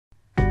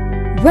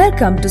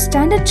Welcome to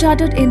Standard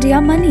Chartered India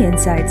Money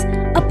Insights,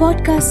 a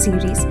podcast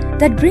series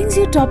that brings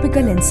you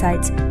topical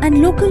insights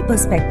and local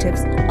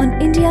perspectives on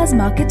India's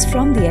markets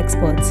from the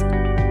experts.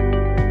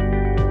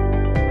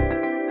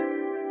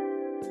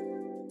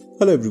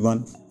 Hello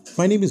everyone,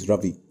 my name is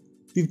Ravi.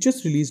 We've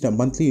just released our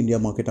monthly India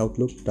market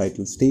outlook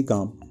titled Stay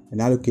Calm and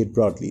Allocate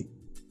Broadly.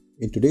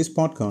 In today's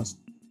podcast,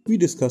 we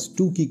discuss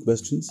two key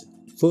questions.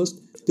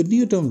 First, the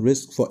near-term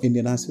risk for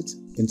Indian assets,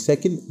 and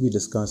second, we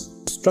discuss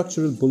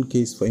structural bull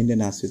case for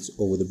Indian assets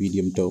over the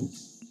medium term.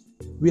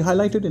 We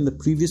highlighted in the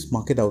previous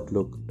market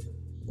outlook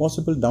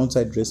possible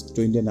downside risks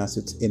to Indian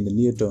assets in the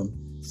near term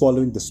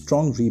following the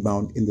strong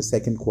rebound in the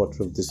second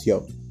quarter of this year.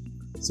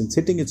 Since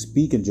hitting its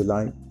peak in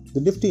July,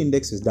 the Nifty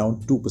index is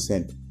down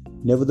 2%.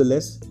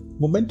 Nevertheless,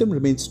 momentum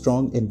remains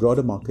strong in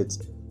broader markets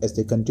as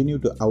they continue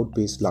to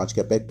outpace large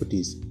cap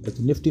equities, as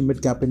the Nifty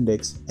Mid Cap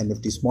Index and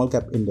Nifty Small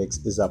Cap Index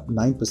is up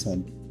 9%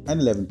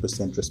 and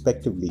 11%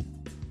 respectively.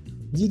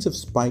 Yields have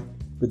spiked,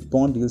 with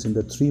bond yields in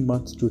the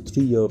 3-month to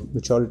 3-year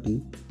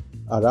maturity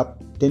are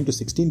up 10 to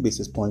 16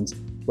 basis points,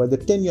 while the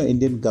 10-year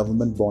Indian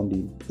government bond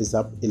yield is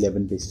up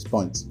 11 basis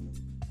points.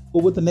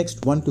 Over the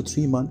next 1 to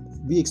 3 months,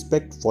 we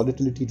expect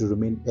volatility to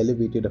remain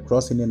elevated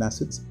across Indian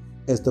assets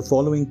as the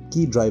following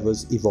key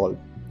drivers evolve.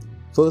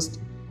 First,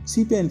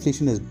 CPI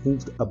inflation has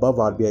moved above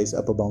RBI's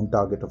upper bound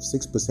target of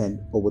 6%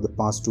 over the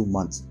past 2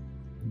 months,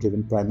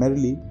 driven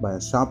primarily by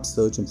a sharp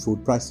surge in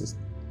food prices.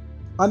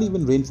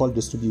 Uneven rainfall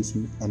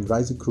distribution and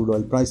rising crude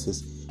oil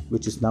prices,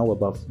 which is now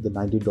above the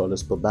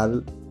 $90 per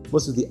barrel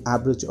versus the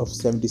average of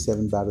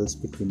 77 barrels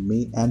between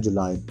May and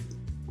July,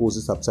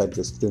 poses upside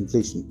risk to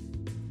inflation.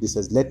 This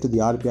has led to the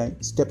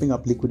RBI stepping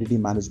up liquidity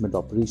management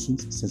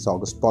operations since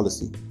August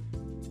policy.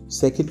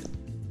 Second,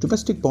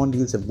 domestic bond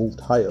yields have moved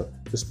higher,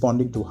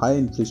 responding to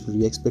higher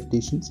inflationary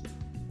expectations,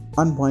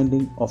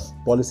 unwinding of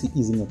policy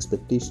easing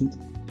expectations,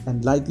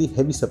 and likely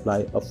heavy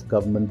supply of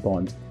government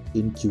bonds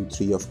in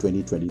Q3 of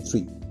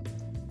 2023.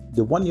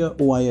 The 1-year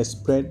OIS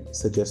spread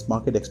suggests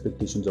market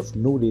expectations of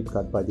no rate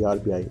cut by the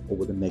RBI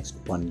over the next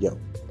 1 year.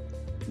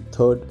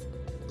 Third,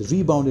 the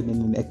rebound in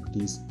Indian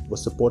equities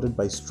was supported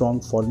by strong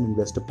foreign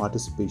investor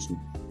participation,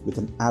 with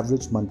an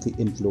average monthly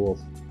inflow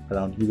of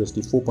around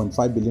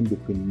 $4.5 billion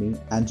between May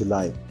and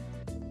July.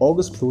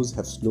 August flows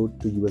have slowed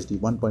to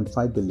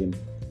 $1.5 billion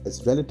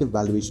as relative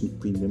valuation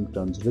premium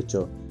turns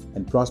richer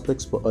and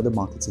prospects for other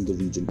markets in the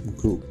region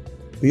improve.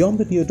 Beyond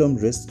the near-term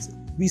risks,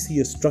 we see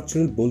a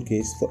structural bull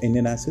case for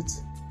Indian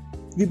assets.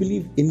 We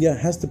believe India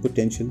has the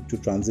potential to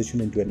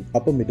transition into an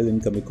upper middle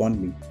income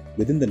economy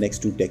within the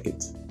next 2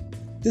 decades.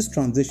 This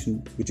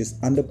transition, which is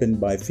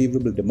underpinned by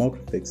favorable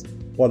demographics,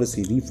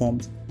 policy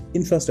reforms,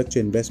 infrastructure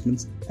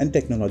investments, and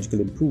technological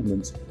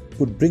improvements,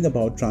 could bring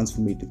about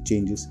transformative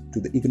changes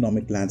to the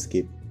economic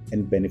landscape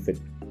and benefit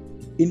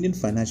Indian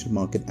financial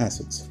market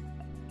assets.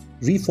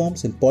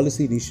 Reforms and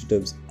policy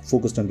initiatives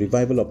focused on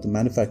revival of the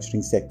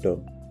manufacturing sector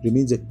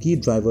remains a key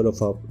driver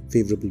of our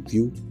favorable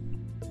view.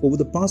 Over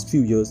the past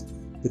few years,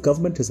 the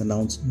government has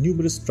announced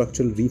numerous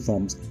structural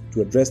reforms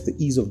to address the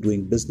ease of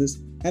doing business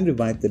and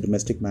revive the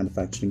domestic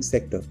manufacturing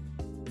sector.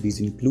 These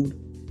include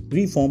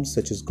reforms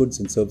such as goods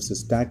and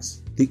services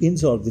tax, the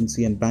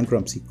insolvency and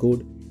bankruptcy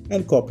code,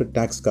 and corporate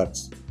tax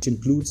cuts, which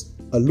includes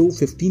a low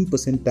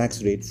 15%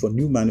 tax rate for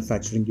new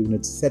manufacturing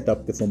units set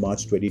up before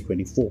March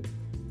 2024.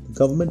 The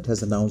government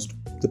has announced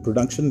the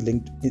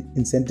production-linked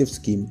incentive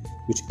scheme,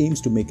 which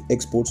aims to make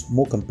exports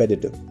more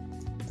competitive.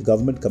 The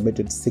government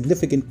committed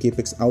significant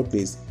capex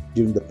outlays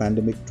during the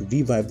pandemic to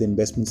revive the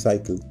investment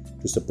cycle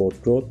to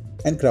support growth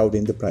and crowd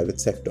in the private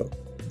sector.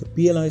 The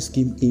PLI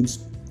scheme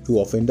aims to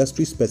offer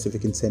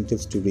industry-specific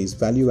incentives to raise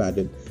value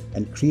added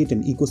and create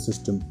an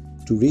ecosystem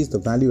to raise the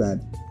value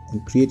add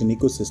and create an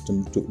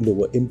ecosystem to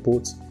lower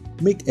imports,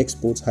 make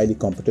exports highly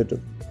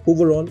competitive.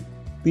 Overall,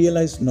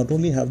 PLIs not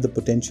only have the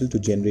potential to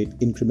generate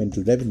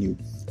incremental revenue,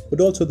 but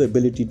also the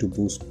ability to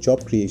boost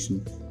job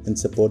creation and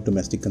support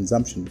domestic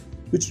consumption,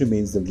 which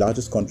remains the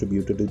largest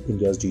contributor to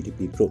India's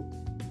GDP growth.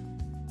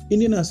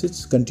 Indian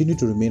assets continue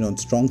to remain on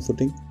strong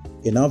footing.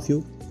 In our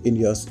view,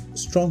 India's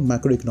strong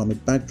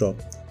macroeconomic backdrop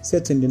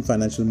sets Indian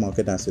financial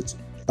market assets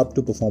up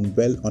to perform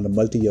well on a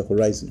multi-year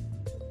horizon.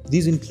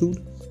 These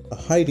include a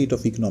high rate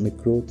of economic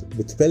growth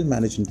with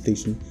well-managed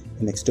inflation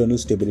and external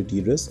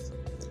stability risks,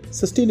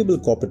 sustainable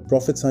corporate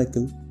profit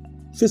cycle,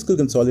 fiscal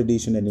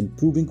consolidation and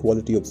improving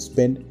quality of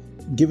spend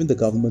given the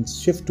government's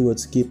shift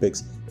towards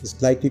capex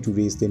is likely to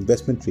raise the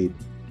investment rate,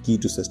 key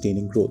to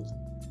sustaining growth.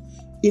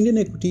 Indian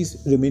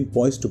equities remain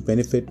poised to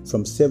benefit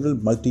from several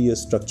multi-year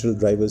structural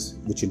drivers,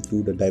 which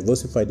include a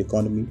diversified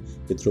economy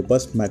with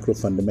robust macro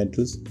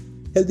fundamentals,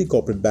 healthy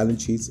corporate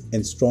balance sheets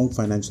and strong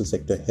financial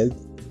sector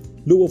health,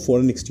 lower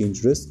foreign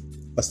exchange risk,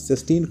 a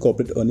sustained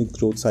corporate earnings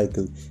growth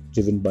cycle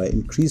driven by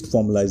increased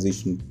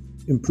formalization,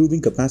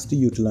 improving capacity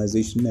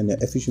utilization and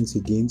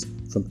efficiency gains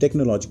from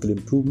technological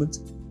improvements,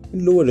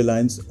 and lower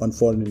reliance on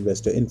foreign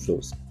investor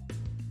inflows.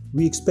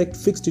 We expect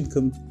fixed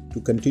income to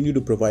continue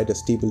to provide a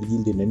stable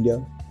yield in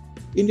India.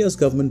 India's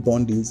government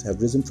bond yields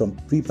have risen from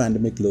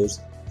pre-pandemic lows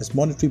as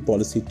monetary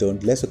policy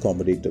turned less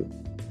accommodative.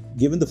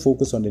 Given the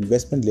focus on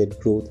investment-led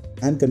growth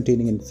and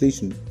containing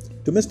inflation,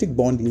 domestic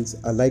bond yields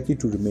are likely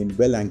to remain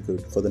well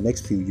anchored for the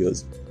next few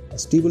years. A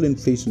stable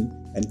inflation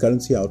and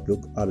currency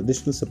outlook are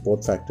additional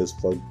support factors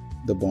for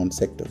the bond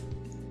sector.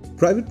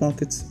 Private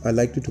markets are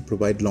likely to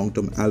provide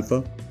long-term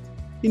alpha.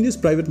 India's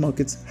private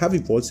markets have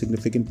evolved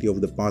significantly over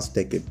the past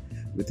decade,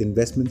 with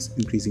investments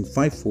increasing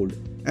fivefold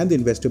and the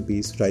investor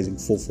base rising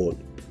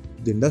fourfold.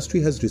 The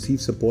industry has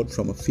received support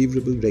from a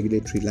favorable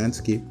regulatory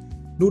landscape,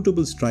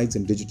 notable strides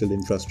in digital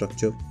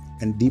infrastructure,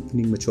 and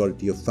deepening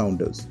maturity of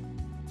founders.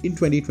 In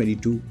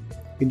 2022,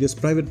 India's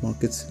private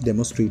markets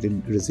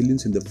demonstrated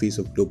resilience in the face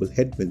of global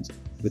headwinds,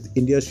 with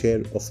India's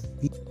share of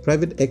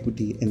private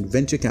equity and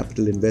venture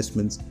capital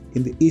investments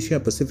in the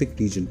Asia-Pacific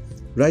region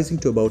rising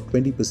to about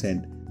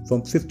 20%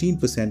 from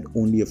 15%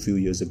 only a few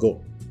years ago.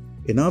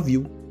 In our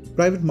view,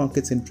 private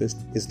markets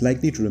interest is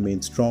likely to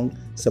remain strong,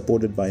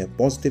 supported by a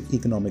positive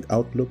economic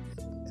outlook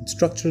and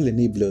structural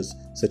enablers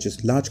such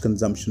as large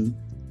consumption,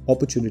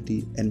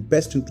 opportunity, and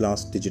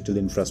best-in-class digital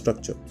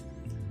infrastructure.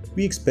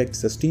 We expect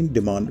sustained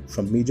demand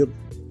from major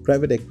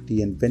private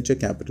equity and venture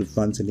capital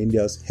funds in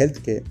India's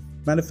healthcare,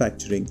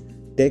 manufacturing,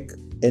 tech,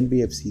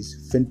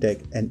 NBFCs,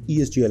 fintech, and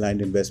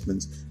ESG-aligned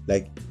investments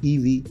like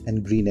EV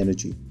and green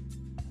energy.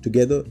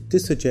 Together,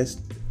 this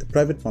suggests the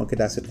private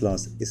market asset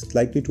class is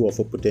likely to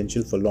offer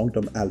potential for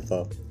long-term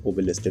alpha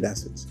over listed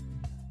assets.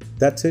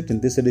 That's it in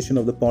this edition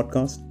of the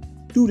podcast.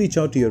 Do reach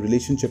out to your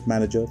relationship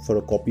manager for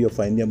a copy of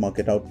our India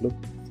Market Outlook.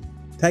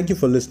 Thank you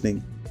for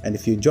listening, and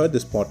if you enjoyed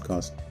this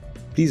podcast,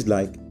 please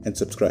like and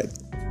subscribe.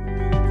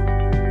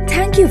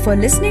 Thank you for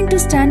listening to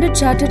Standard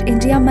Chartered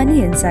India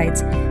Money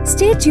Insights.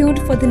 Stay tuned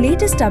for the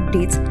latest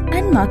updates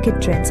and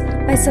market trends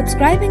by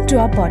subscribing to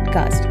our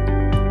podcast.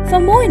 For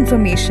more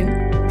information,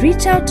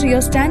 reach out to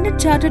your Standard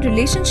Chartered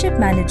Relationship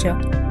Manager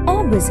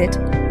or visit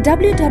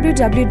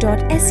www.se.com/in.